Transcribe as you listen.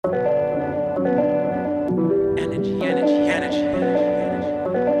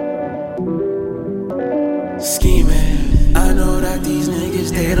that these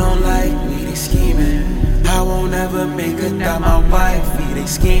niggas, they don't like me, they scheming. I won't ever make it without my wifey, they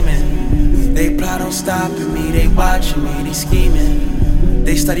scheming. They plot on stopping me, they watching me, they scheming.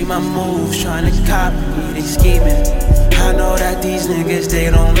 They study my moves, trying to copy me, they scheming. I know that these niggas, they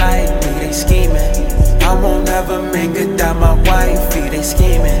don't like me, they scheming. I won't ever make it without my wifey, they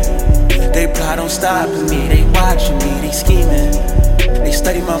scheming. They plot on stopping me, they watching me, they scheming. They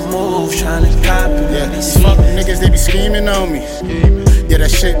study my moves, trying to copy me, they scheming. Fuck niggas, they be scheming on me. Yeah, that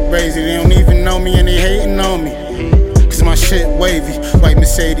shit crazy, they don't even know me and they hating on me. Cause my shit wavy, white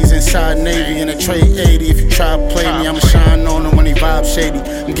Mercedes inside Navy, in a trade 80. If you try to play me, I'ma shine on them when they vibe shady.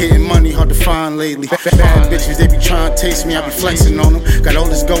 I'm getting money, hard to find lately. Bad bitches, they be trying to taste me, I be flexing on them. Got all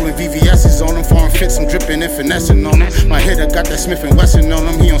this golden VVS's on them, foreign fits, I'm dripping and finessing on them. My hitter got that Smith & Wesson on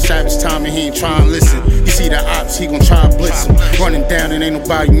him, he on savage time and he ain't trying to listen. You see the ops, he gon' try to blitz him. Running down and ain't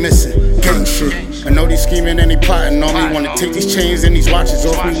nobody missing. Gang shit. I know they scheming and they plotting on me. Wanna take these chains and these watches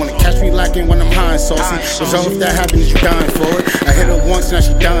off me. Wanna catch me lacking when I'm high and saucy. So if that happens, you dying for it. I hit her once, now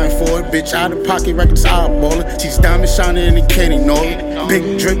she dying for it. Bitch, out of pocket records eyeballing. She's diamond shining and they can't ignore it.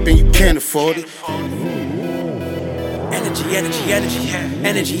 Big drip and you can't afford it. Energy, energy, energy,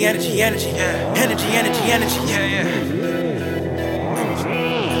 energy, energy, energy, energy, energy, energy,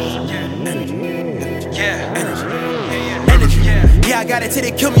 yeah, I got it till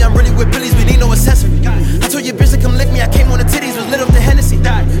they kill me. I'm really with Billy's, we need no accessory. I told your bitch to come lick me. I came on the titties, was lit up the Hennessy.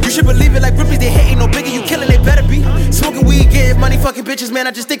 You should believe it like Ripley's, they hating no biggie. You killing, they better be. Smoking weed, getting money, fucking bitches, man.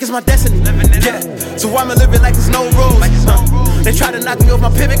 I just think it's my destiny. Yeah, so I'ma live it like there's no rules. They try to knock me off my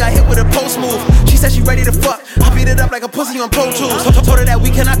pivot, got hit with a post move. She said she ready to fuck. I beat it up like a pussy on Pro Tools. Told her that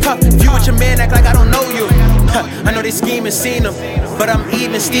we cannot cuff. If you with your man, act like I don't know you. I know they scheming, seen them, but I'm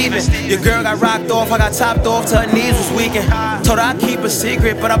even Steven. Your girl got rocked off, I got topped off till her knees was weakened. Told her I'd keep a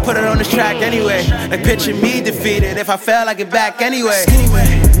secret, but I put it on this track anyway. Like picture me defeated, if I fell, I get back anyway.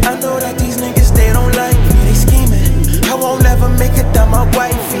 I know that these niggas, they don't like me, they scheming. I won't ever make it down my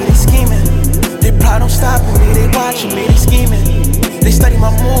wifey, they scheming. They plot on stopping me, they watching me, they scheming. They study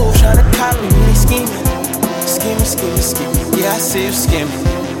my moves, trying to copy me, they scheming. Scheming, scheming, scheming, yeah, I see you scheming.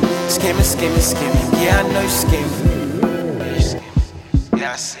 Scheming, scheming, scheming, yeah, I know you scheming.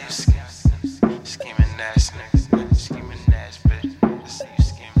 Yeah, I see you scheming.